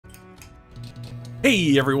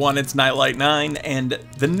Hey everyone, it's Nightlight9, and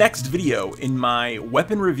the next video in my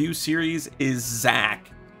weapon review series is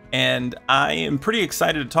Zack. And I am pretty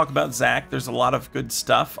excited to talk about Zack. There's a lot of good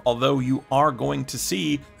stuff, although you are going to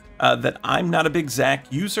see that I'm not a big Zack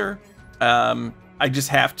user. I just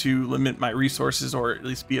have to limit my resources, or at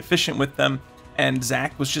least be efficient with them, and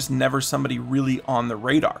Zack was just never somebody really on the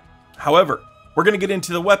radar. However, we're going to get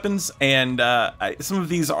into the weapons, and some of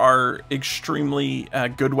these are extremely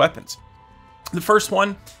good weapons. The first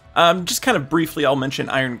one, just kind of briefly, I'll mention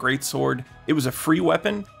Iron Greatsword. It was a free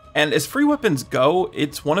weapon, and as free weapons go,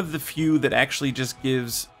 it's one of the few that actually just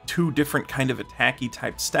gives two different kind of attacky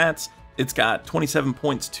type stats. It's got 27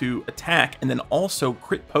 points to attack, and then also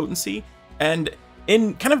crit potency, and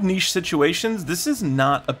in kind of niche situations, this is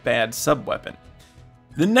not a bad sub-weapon.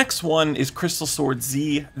 The next one is Crystal Sword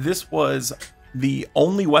Z. This was the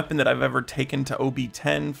only weapon that I've ever taken to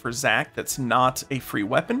OB10 for Zack that's not a free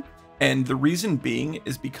weapon. And the reason being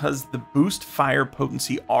is because the boost fire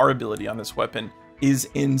potency R ability on this weapon is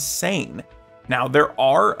insane. Now, there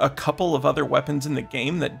are a couple of other weapons in the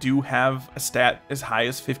game that do have a stat as high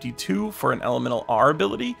as 52 for an elemental R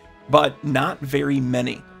ability, but not very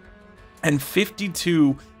many. And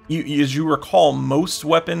 52, as you recall, most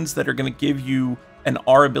weapons that are going to give you an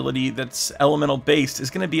R ability that's elemental based is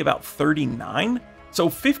going to be about 39. So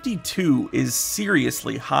 52 is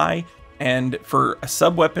seriously high. And for a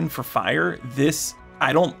sub-weapon for fire, this,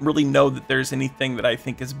 I don't really know that there's anything that I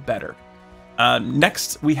think is better.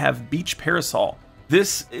 Next, we have Beach Parasol.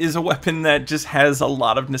 This is a weapon that just has a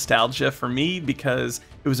lot of nostalgia for me because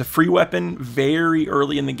it was a free weapon very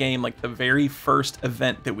early in the game, like the very first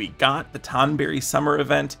event that we got, the Tonberry Summer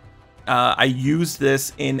event. I used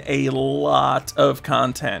this in a lot of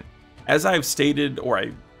content. As I've stated, or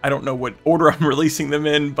I don't know what order I'm releasing them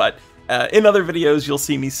in, but in other videos, you'll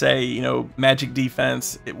see me say, you know, magic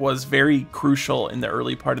defense, it was very crucial in the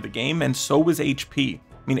early part of the game, and so was HP. I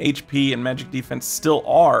mean, HP and magic defense still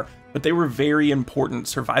are, but they were very important.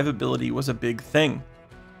 Survivability was a big thing.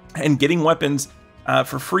 And getting weapons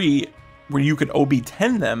for free where you could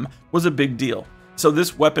OB10 them was a big deal. So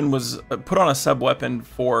this weapon was put on a sub-weapon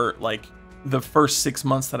for like the first 6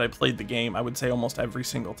 months that I played the game, I would say almost every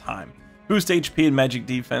single time. Boost HP and magic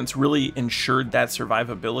defense really ensured that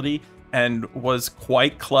survivability and was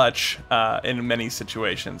quite clutch in many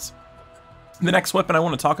situations. The next weapon I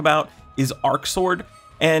want to talk about is Arc Sword,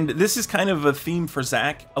 and this is kind of a theme for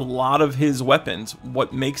Zack. A lot of his weapons,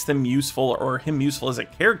 what makes them useful, or him useful as a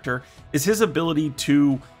character, is his ability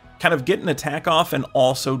to kind of get an attack off and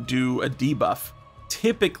also do a debuff.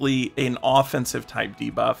 Typically an offensive type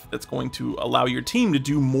debuff that's going to allow your team to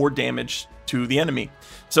do more damage to the enemy.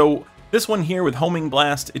 So this one here with Homing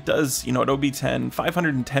Blast, it does, you know, at OB10,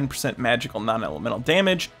 510% magical non-elemental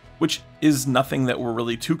damage, which is nothing that we're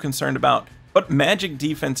really too concerned about. But magic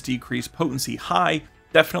defense decrease, potency high,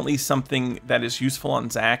 definitely something that is useful on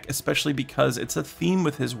Zack, especially because it's a theme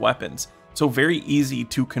with his weapons. So very easy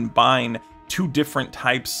to combine two different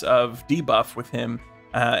types of debuff with him.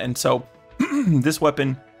 And so this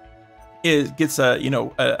weapon gets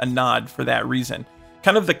a nod for that reason.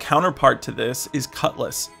 Kind of the counterpart to this is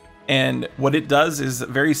Cutlass. And what it does is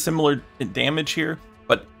very similar damage here,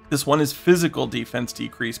 but this one is physical defense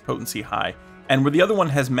decrease, potency high. And where the other one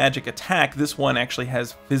has magic attack, this one actually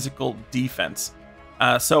has physical defense.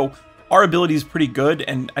 So our ability is pretty good,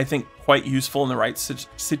 and I think quite useful in the right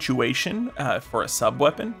situation for a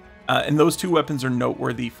sub-weapon. And those two weapons are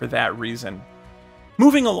noteworthy for that reason.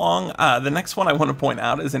 Moving along, the next one I want to point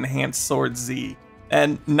out is Enhanced Sword Z.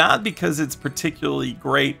 And not because it's particularly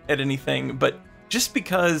great at anything, but just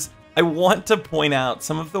because I want to point out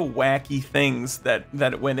some of the wacky things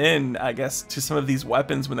that went in, I guess, to some of these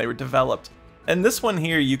weapons when they were developed. And this one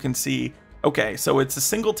here, you can see, okay, so it's a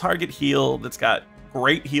single target heal that's got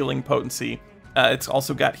great healing potency. It's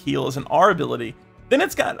also got heal as an R ability. Then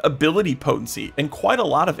it's got ability potency, and quite a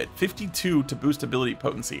lot of it, 52 to boost ability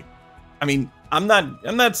potency. I mean, I'm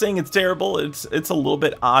not saying it's terrible. It's a little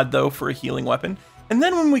bit odd though for a healing weapon. And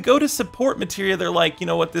then when we go to support materia, they're like, you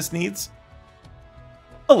know what this needs?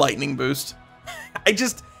 A lightning boost.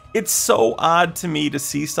 It's so odd to me to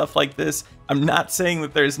see stuff like this. I'm not saying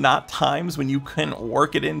that there's not times when you can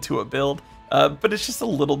work it into a build, but it's just a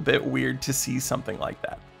little bit weird to see something like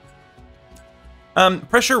that.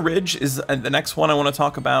 Pressure Ridge is the next one I want to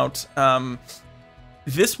talk about.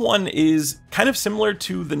 This one is kind of similar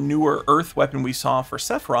to the newer Earth weapon we saw for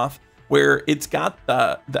Sephiroth, where it's got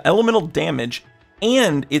the elemental damage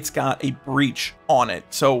and it's got a breach on it.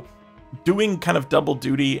 So doing kind of double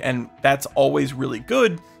duty, and that's always really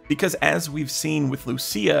good because as we've seen with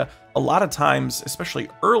Lucia, a lot of times, especially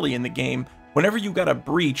early in the game, whenever you got a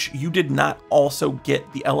breach, you did not also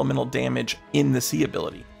get the elemental damage in the C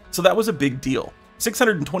ability. So that was a big deal.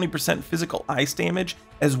 620% physical ice damage,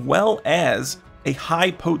 as well as a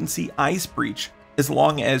high potency ice breach, as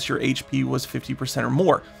long as your HP was 50% or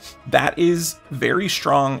more. That is very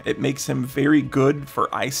strong. It makes him very good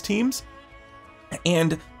for ice teams.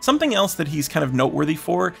 And something else that he's kind of noteworthy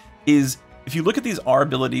for is, if you look at these R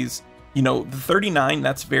abilities, you know, the 39,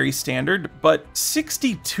 that's very standard, but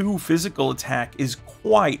 62 physical attack is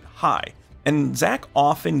quite high. And Zack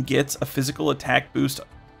often gets a physical attack boost,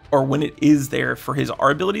 or when it is there for his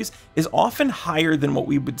R abilities, is often higher than what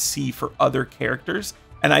we would see for other characters.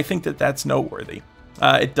 And I think that that's noteworthy.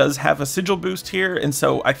 It does have a sigil boost here, and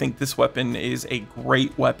so I think this weapon is a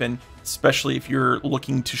great weapon, especially if you're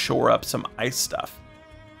looking to shore up some ice stuff.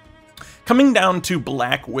 Coming down to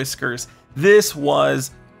Black Whiskers, this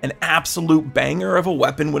was an absolute banger of a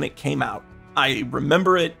weapon when it came out. I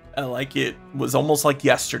remember it like it was almost like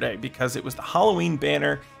yesterday, because it was the Halloween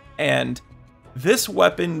banner, and this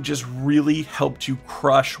weapon just really helped you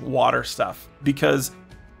crush water stuff, because,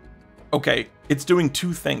 okay, it's doing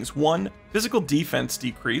two things. One, physical defense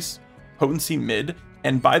decrease, potency mid,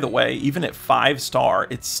 and by the way, even at 5-star,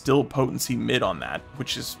 it's still potency mid on that,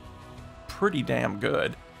 which is pretty damn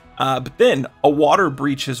good. But then a water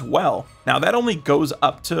breach as well. Now that only goes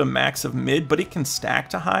up to a max of mid, but it can stack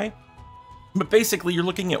to high. But basically you're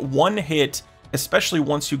looking at one hit, especially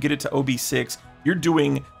once you get it to OB6, you're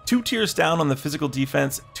doing 2 tiers down on the physical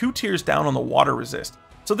defense, 2 tiers down on the water resist.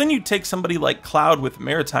 So then you take somebody like Cloud with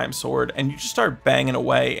Maritime Sword and you just start banging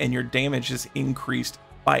away, and your damage is increased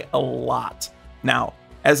by a lot. Now,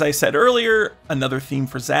 as I said earlier, another theme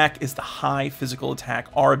for Zack is the high physical attack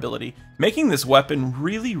R ability, making this weapon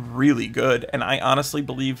really, really good, and I honestly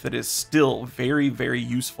believe that is still very, very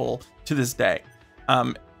useful to this day.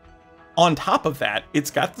 On top of that,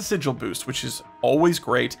 it's got the sigil boost, which is always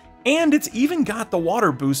great, and it's even got the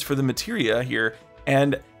water boost for the materia here,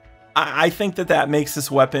 and I think that that makes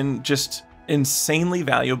this weapon just insanely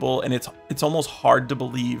valuable, and it's almost hard to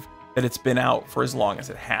believe that it's been out for as long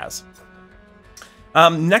as it has.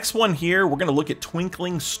 Next one here, we're going to look at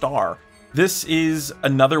Twinkling Star. This is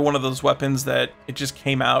another one of those weapons that it just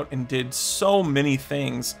came out and did so many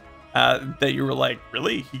things that you were like,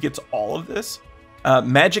 really? He gets all of this?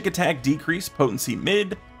 Magic attack decrease, potency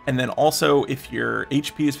mid, and then also if your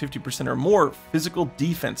HP is 50% or more, physical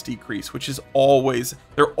defense decrease, which is always,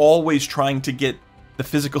 they're always trying to get the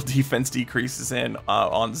physical defense decreases in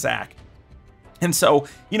on Zack. And so,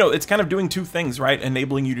 you know, it's kind of doing two things, right?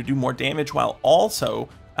 Enabling you to do more damage while also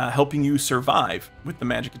helping you survive with the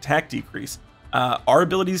magic attack decrease. Our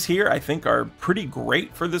abilities here, I think, are pretty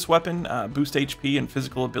great for this weapon. Boost HP and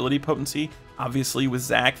physical ability potency. Obviously, with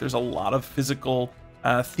Zack, there's a lot of physical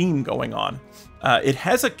theme going on. It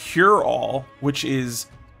has a cure-all, which is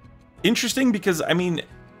interesting because, I mean,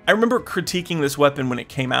 I remember critiquing this weapon when it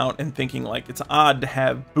came out and thinking, like, it's odd to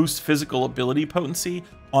have boost physical ability potency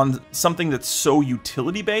on something that's so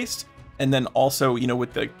utility-based, and then also, you know,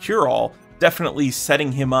 with the cure-all, definitely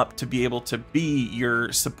setting him up to be able to be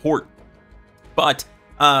your support. But,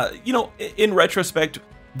 you know, in retrospect,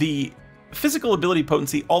 the physical ability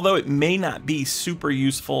potency, although it may not be super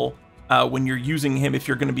useful when you're using him, if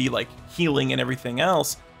you're going to be, like, healing and everything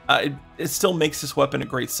else, it still makes this weapon a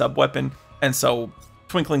great sub-weapon, and so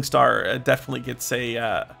Twinkling Star definitely gets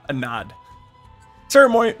a nod.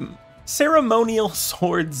 Ceremonial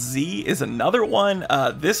Sword Z is another one.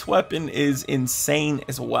 This weapon is insane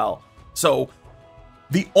as well. So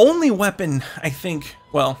the only weapon I think,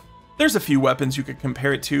 well, there's a few weapons you could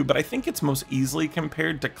compare it to, but I think it's most easily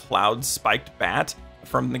compared to Cloud's Spiked Bat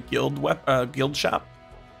from the guild shop.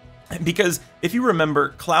 Because if you remember,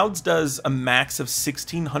 Cloud's does a max of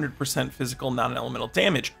 1600% physical non-elemental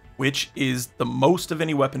damage, which is the most of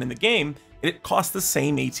any weapon in the game. It costs the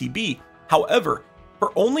same ATB. However,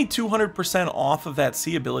 for only 200% off of that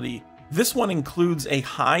C ability, this one includes a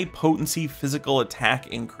high potency physical attack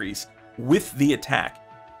increase with the attack.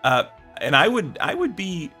 And I would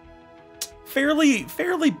be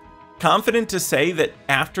fairly confident to say that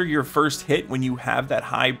after your first hit, when you have that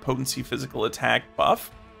high potency physical attack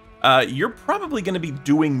buff, you're probably going to be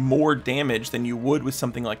doing more damage than you would with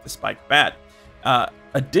something like the Spiked Bat.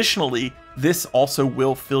 Additionally, this also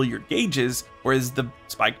will fill your gauges, whereas the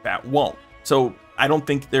Spiked Bat won't. So I don't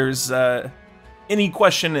think there's any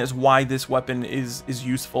question as why this weapon is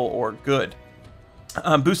useful or good.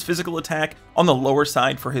 Boost physical attack on the lower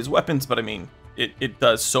side for his weapons, but I mean, it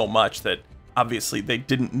does so much that obviously they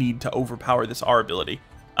didn't need to overpower this R ability.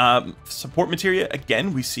 Support materia,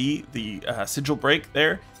 again, we see the sigil break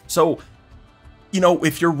there. So you know,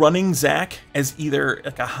 if you're running Zack as either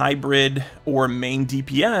like a hybrid or main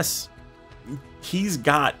DPS, he's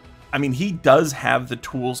got, I mean, he does have the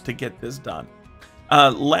tools to get this done.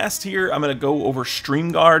 Last here, I'm going to go over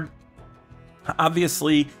Stream Guard.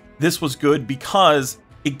 Obviously, this was good because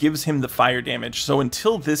it gives him the fire damage. So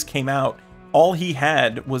until this came out, all he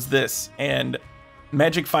had was this, and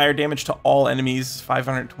magic fire damage to all enemies,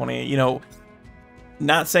 528, you know,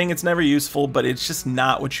 not saying it's never useful, but it's just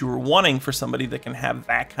not what you were wanting for somebody that can have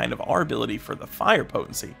that kind of R ability for the fire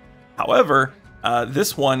potency. However,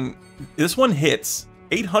 this one hits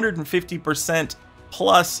 850%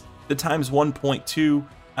 plus the times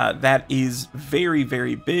 1.2. That is very,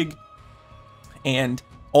 very big, and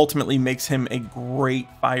ultimately makes him a great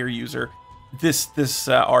fire user. This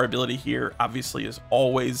R ability here obviously is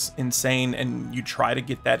always insane, and you try to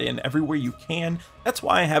get that in everywhere you can. That's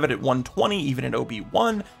why I have it at 120, even at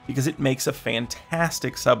OB1, because it makes a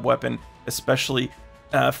fantastic sub weapon, especially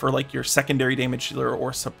for like your secondary damage dealer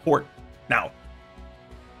or support. Now,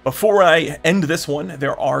 before I end this one,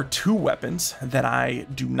 there are two weapons that I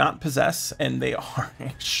do not possess, and they are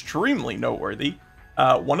extremely noteworthy.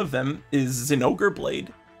 One of them is Zinogre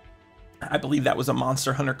Blade. I believe that was a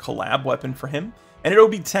Monster Hunter collab weapon for him. And at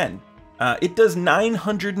OB10, it does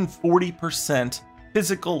 940%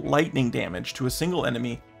 physical lightning damage to a single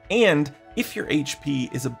enemy, and if your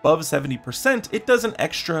HP is above 70%, it does an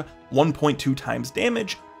extra 1.2 times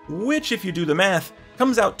damage, which, if you do the math,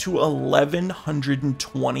 comes out to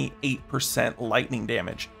 1128% lightning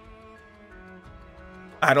damage.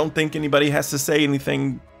 I don't think anybody has to say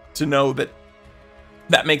anything to know that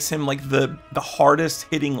that makes him like the hardest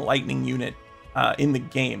hitting lightning unit in the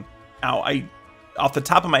game. Now, off the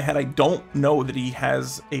top of my head, I don't know that he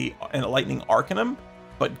has a lightning Arcanum,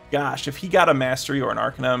 but gosh, if he got a mastery or an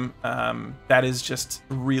Arcanum, that is just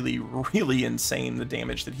really, really insane, the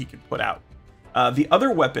damage that he could put out. The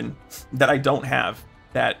other weapon that I don't have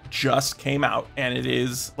that just came out, and it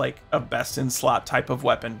is like a best in slot type of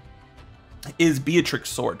weapon, is Beatrix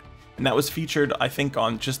Sword. And that was featured, I think,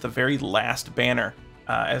 on just the very last banner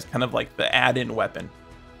as kind of like the add-in weapon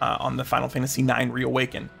on the Final Fantasy IX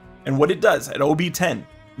Reawaken. And what it does at OB10,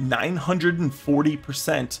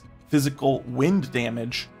 940% physical wind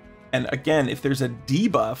damage. And again, if there's a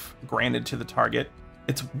debuff granted to the target,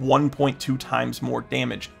 it's 1.2 times more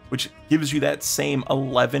damage, which gives you that same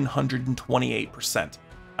 1128%.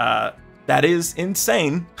 That is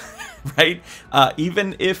insane, right?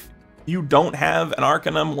 Even if you don't have an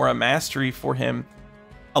Arcanum or a Mastery for him,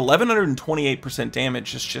 1128%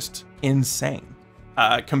 damage is just insane.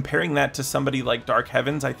 Comparing that to somebody like Dark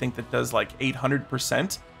Heavens, I think that does like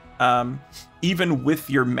 800%. Even with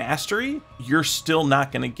your Mastery, you're still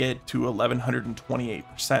not going to get to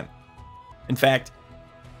 1128%. In fact,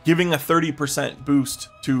 giving a 30% boost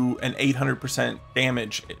to an 800%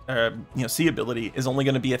 damage, C ability is only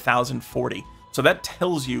going to be 1040. So that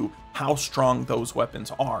tells you how strong those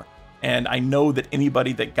weapons are. And I know that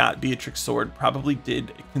anybody that got Beatrix Sword probably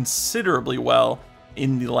did considerably well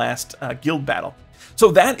in the last guild battle. So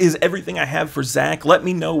that is everything I have for Zack. Let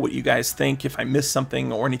me know what you guys think, if I missed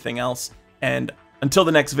something or anything else. And until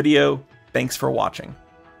the next video, thanks for watching.